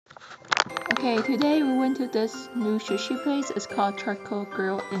Okay, today we went to this new sushi place. It's called Charcoal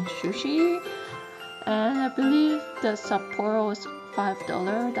Grill and Sushi. And I believe the Sapporo was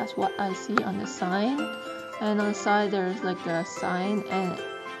 $5. That's what I see on the sign. And on the side there's like a sign, and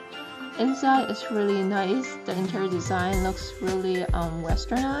inside is really nice. The interior design looks really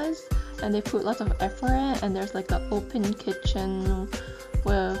westernized, and they put lots of effort in. And there's like an open kitchen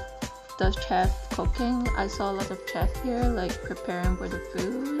with the chef cooking. I saw a lot of chefs here like preparing for the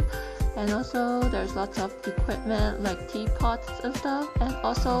food. And also there's lots of equipment like teapots and stuff, and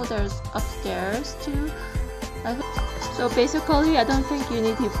also there's upstairs too. So basically I don't think you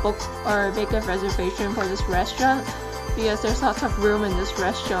need to book or make a reservation for this restaurant, because there's lots of room in this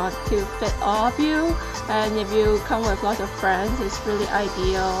restaurant to fit all of you. And if you come with lots of friends, it's really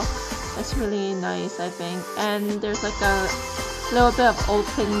ideal. It's really nice, I think. And there's like a little bit of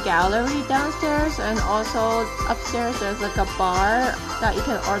open gallery downstairs, and also upstairs there's like a bar that you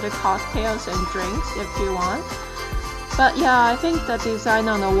can order cocktails and drinks if you want. But yeah, I think the design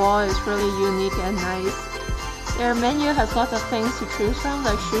on the wall is really unique and nice. Their menu has lots of things to choose from,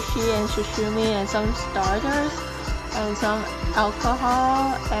 like sushi and sashimi and some starters and some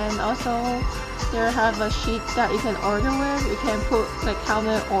alcohol. And also they have a sheet that you can order with. You can put like how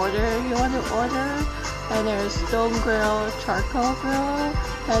many order you want to order. And there's stone grill, charcoal grill,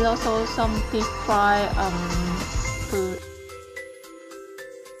 and also some deep fry food.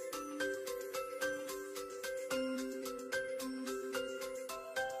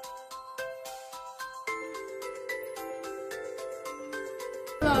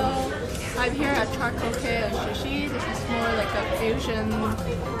 Hello, I'm here at Charcoal Grill and Sushi. This is more like a fusion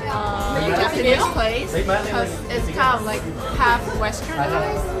Japanese place, because it's kind of like half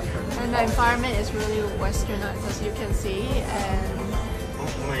westernized. And the environment is really westernized, as you can see,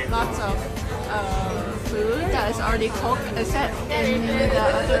 and lots of food that is already cooked, except in the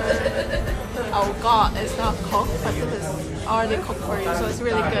other oh god, it's not cooked, but this is already cooked for you, so it's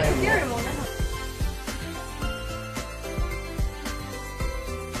really good.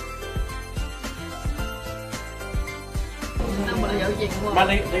 唔係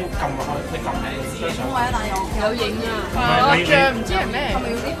你要撳落去，你撳你相位但有影啊！我醬唔知係咩，係咪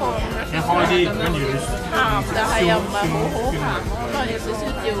要呢個你開啲，跟住你鹹，但係又唔係好鹹咯，都係有少少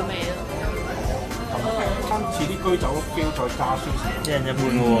調味咯。似啲居酒屋 feel 再加少少。一人一半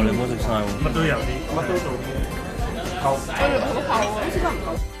喎，你唔好食晒喎。乜都有啲，乜都做啲。夠。好厚啊，好似都唔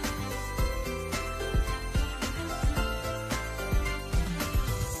夠。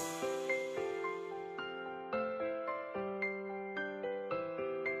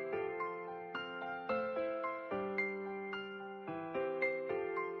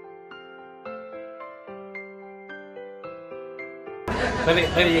 你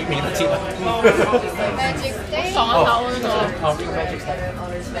哋影片得切啊 ？Magic Day 爽口嗰個。哦，呢個 Magic Day。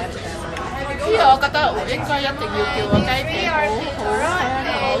呢個我覺得應該一定要叫個雞皮好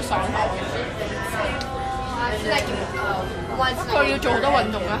爽口。不過要做好多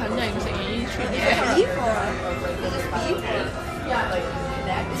運動啊，肯定食呢串嘢。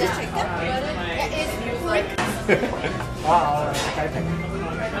啊，雞皮。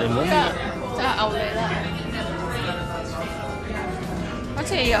你唔好真係牛脷啦。 好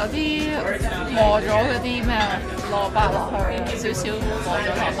似有啲磨咗嗰啲咩蘿蔔落去，少少磨咗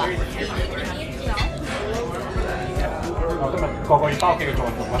蘿蔔。我今日個個要翻屋企去做運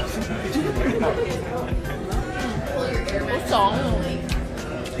動啦。好爽喎！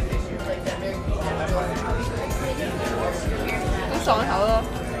好爽口咯。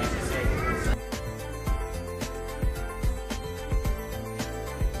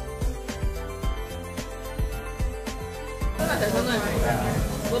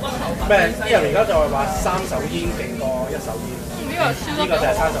咩？啲人而家就係話3手煙勁過1手煙。呢個就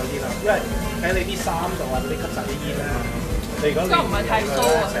係3手煙啦，因為喺你啲衫度啊，你吸晒啲煙咧，你如果你唔係太多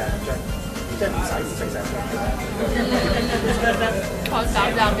啊，成日張，即係唔使成日張。我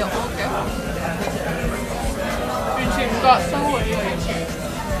斬斬肉 OK， 完全唔覺騷嘅呢個完全。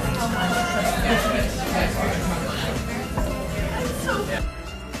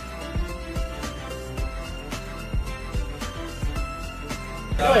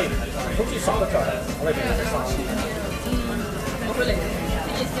因為好似熟得滯，我哋平時食3次。我會嚟啲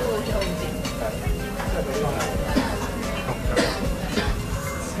嘢燒好似好唔掂。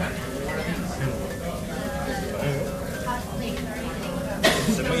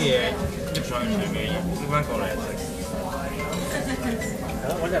食乜嘢？入上嚟嘅嘢，拎翻過嚟食。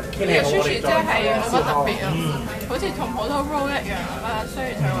呢個 sushi 真係冇乜特別啊，好似同普通 roll 一樣啦。雖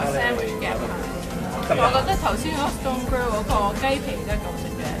然佢話 sandwich 夾埋。 我覺得頭先嗰個 stone grill 嗰個雞皮真係咁食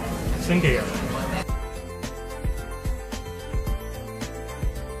嘅。星期日。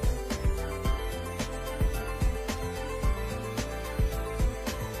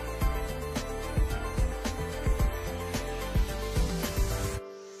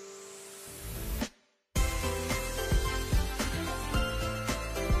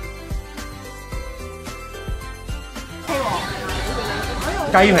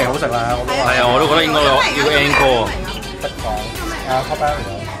雞皮好食啦，我都話。係啊，我都覺得應該要 encore。不講啊 c o b a r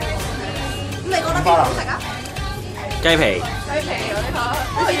咁你覺得邊個好食啊？雞皮，雞皮嗰啲嚇，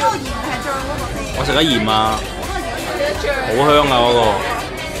我係嗰個鹽係醬嗰個先。我食咗鹽啊，啲醬好香啊嗰個。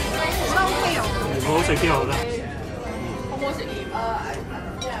我覺得 OK 啊。如果好食啲我覺得。好唔好食鹽啊？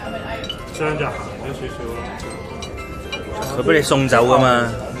醬就鹹咗少少咯。佢俾你送走㗎嘛。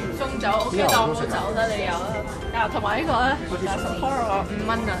送酒 OK，當冇酒得你有啦。啊，同埋呢個咧，但係 Sapporo 5蚊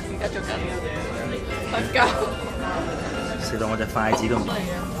啊，而家做緊瞓覺。食到我隻筷子都唔〜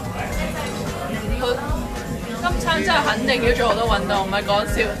佢今餐真係肯定要做好多運動，唔係講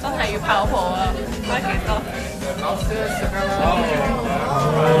笑，真係要跑步啊！睇幾多？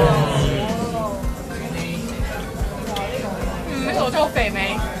呢個真係好肥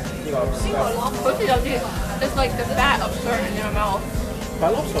美，好似有啲 ，it's like the fat absorbed in your mouth。但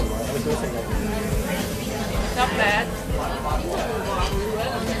係 lobster 唔係我哋想食嘅。Not bad。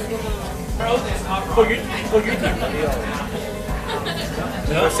個魚甜啲啊！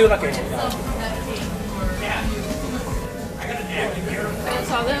佢燒得幾好。It's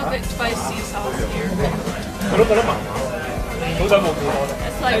a little bit spicy sauce here. 我都覺得麻麻，好彩冇見我哋。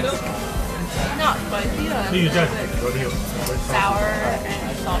It's like not spicy, 呢個真係嗰啲 sour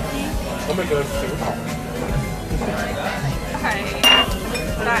and salty. 咁咪叫小糖。係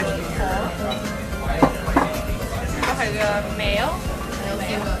大火，個係個 mayo。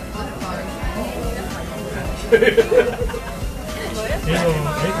幾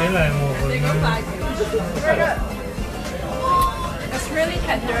靚喎！ It's really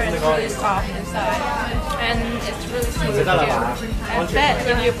tender and really soft inside, and it's really smooth too. I bet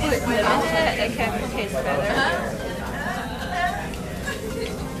if you put lemon in it, it can taste better.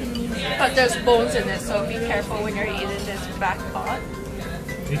 But there's bones in it, so be careful when you're eating this back pot.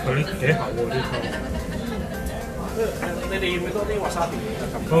 咦，佢呢幾厚喎呢個？你哋要唔要多啲 wasabi 啊？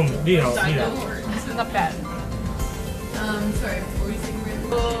咁呢有。Not bad. Sorry.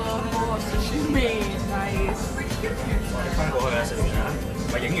 Oh, sashimi, nice. 翻過去啊，食完啊，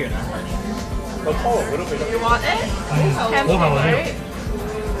咪影完啊。個 taro 佢都俾得。You want it? Tempting, right?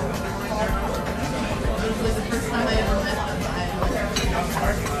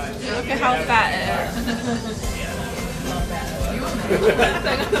 Look at how fat it is.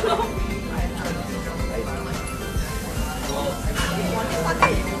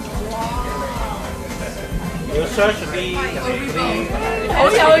 要 search 啲好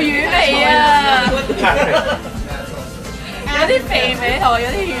有魚味啊！有啲肥味同有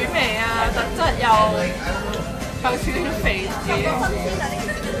啲魚味啊，特質又有少少肥子，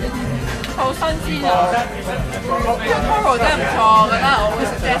好新鮮啊！呢個 taro 真係唔錯，我覺得我會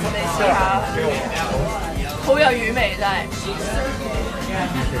suggest 你試下，好有魚味真係。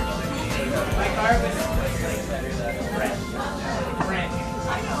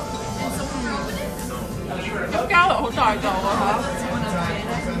咁膠肉好大嚿啊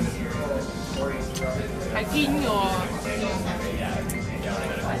嚇，係堅嘅喎。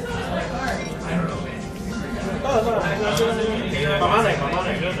慢慢嚟，慢慢嚟。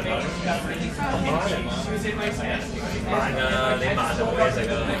慢㗎，你慢就冇嘢食㗎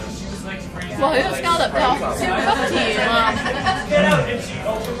啦。哇！呢個 scallop 真係超級甜啊，真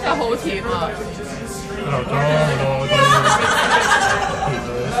係好甜啊！留咗好多甜嘅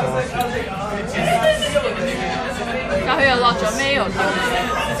sauce。但佢又落咗 mayo 添。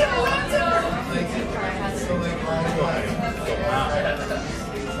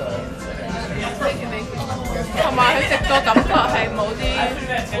同埋佢食個感覺係冇啲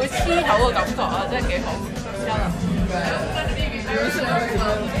會黐口嘅感覺啊，真係幾好。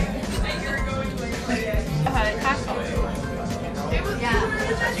係 taco。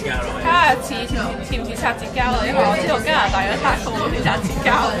睇下似唔似擦節膠啊？因為我知道加拿大嘅 taco 好似擦節膠，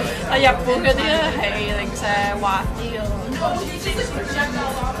但日本嗰啲咧係零舍滑啲嘅。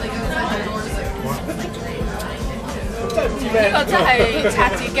呢個真係擦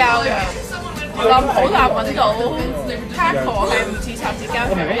節膠嘅，我諗好難揾到 taco 係唔似擦節膠，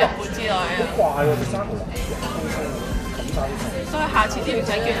除咗日本之外啊。所以下次啲唔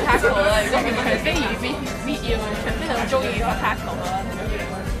使叫 taco 啦，如果唔係非而必要，除非好中意個 taco 啦。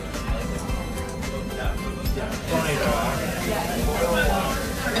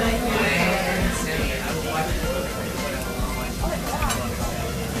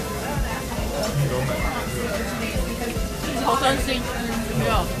好新鮮，點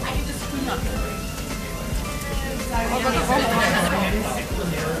樣？我覺得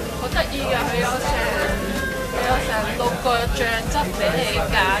好得意㗎，佢有成6個醬汁俾你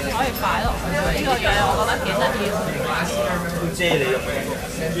揀，可以擺落去。呢個嘢我覺得幾得意。遮你入去。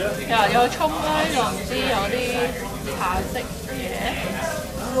有葱啦，又唔知有啲橙色嘢。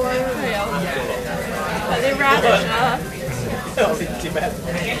係啲 radish 啦，我先唔知咩，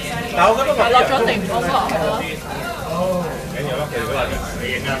但係我覺得落咗檸檬落去咯。緊要咯，佢哋都話你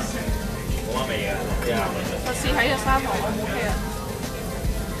影啊，冇乜味㗎。我試喺個生蠔 O 唔 OK 啊？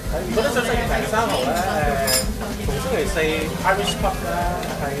如果都想食平生蠔咧，逢星期四 Irish Pub 咧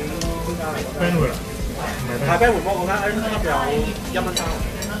喺邊間嚟講？ 邊會啊？係啤回波嗰間 Irish Pub 有1蚊生蠔。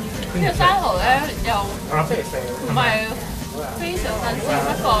呢個生蠔咧又星期四唔係非常新鮮，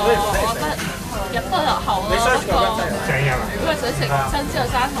不過我覺得入得入口咯。不過正人啊！如果想食新鮮嘅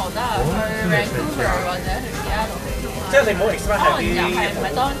生蠔，都係去 Vancouver 或者去其他度。即係你唔好 expect 係啲唔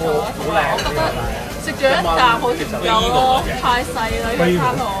係當咗，同埋我覺得食咗一啖好似唔夠咯，太細啦呢個生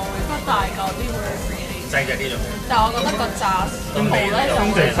蠔，如果大嚿啲會細隻啲仲。但係我覺得個炸蠔咧就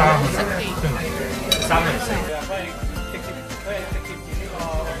會好食啲。3零4。佢係直接自呢個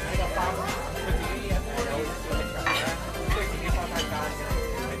花，佢自己有力場咧，即係自己開間間嘅，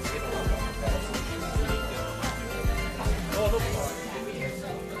係自己做。嗰個都唔錯。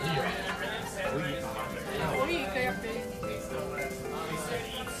好熱嘅入邊。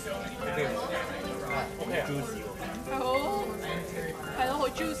OK 啊。係好，係咯，好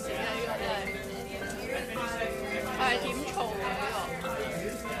juicy 啊！呢個真係，係點醋嘅呢個。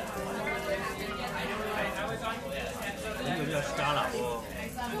呢個都有 scallop 喎。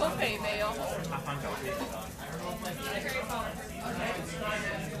好肥味啊！拆翻嚿先。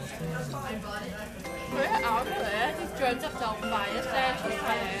佢一咬出嚟咧，啲醬汁就快一聲出晒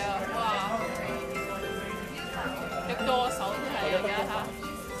嚟啊！哇，食到我手都係而家嚇。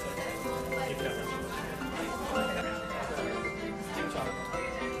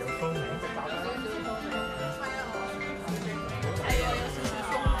有風味。係啊，有少少風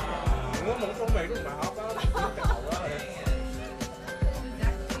味。如果冇風味都唔係烤包，直頭啦係。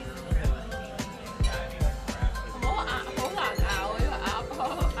好難咬，因為咬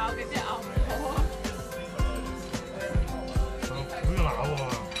幾隻咬唔到。好咬喎！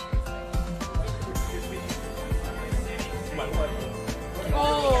哦。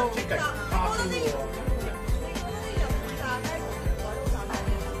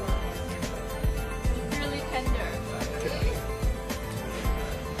Really tender.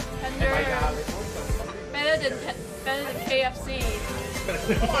 Better than KFC.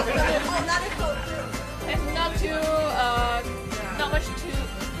 It's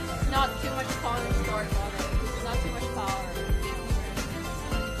not too much cornstarch on it. Not too much flour.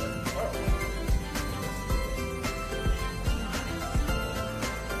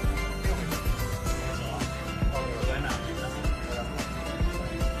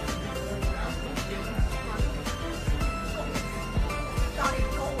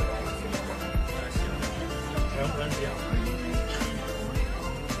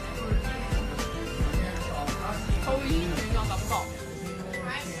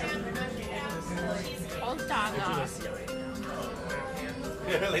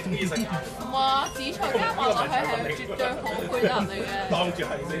你中意食啊？哇！紫菜加埋落去係絕對好配搭嚟嘅。當住係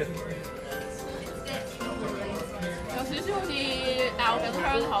先。有少少好似咬緊香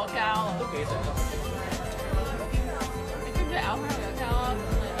口膠啊！都幾食得。你中唔中意咬香口膠啊？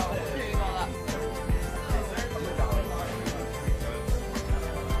你就好中意個啦。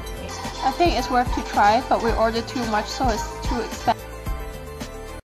I think it's worth to try, but we ordered too much, so it's too expensive.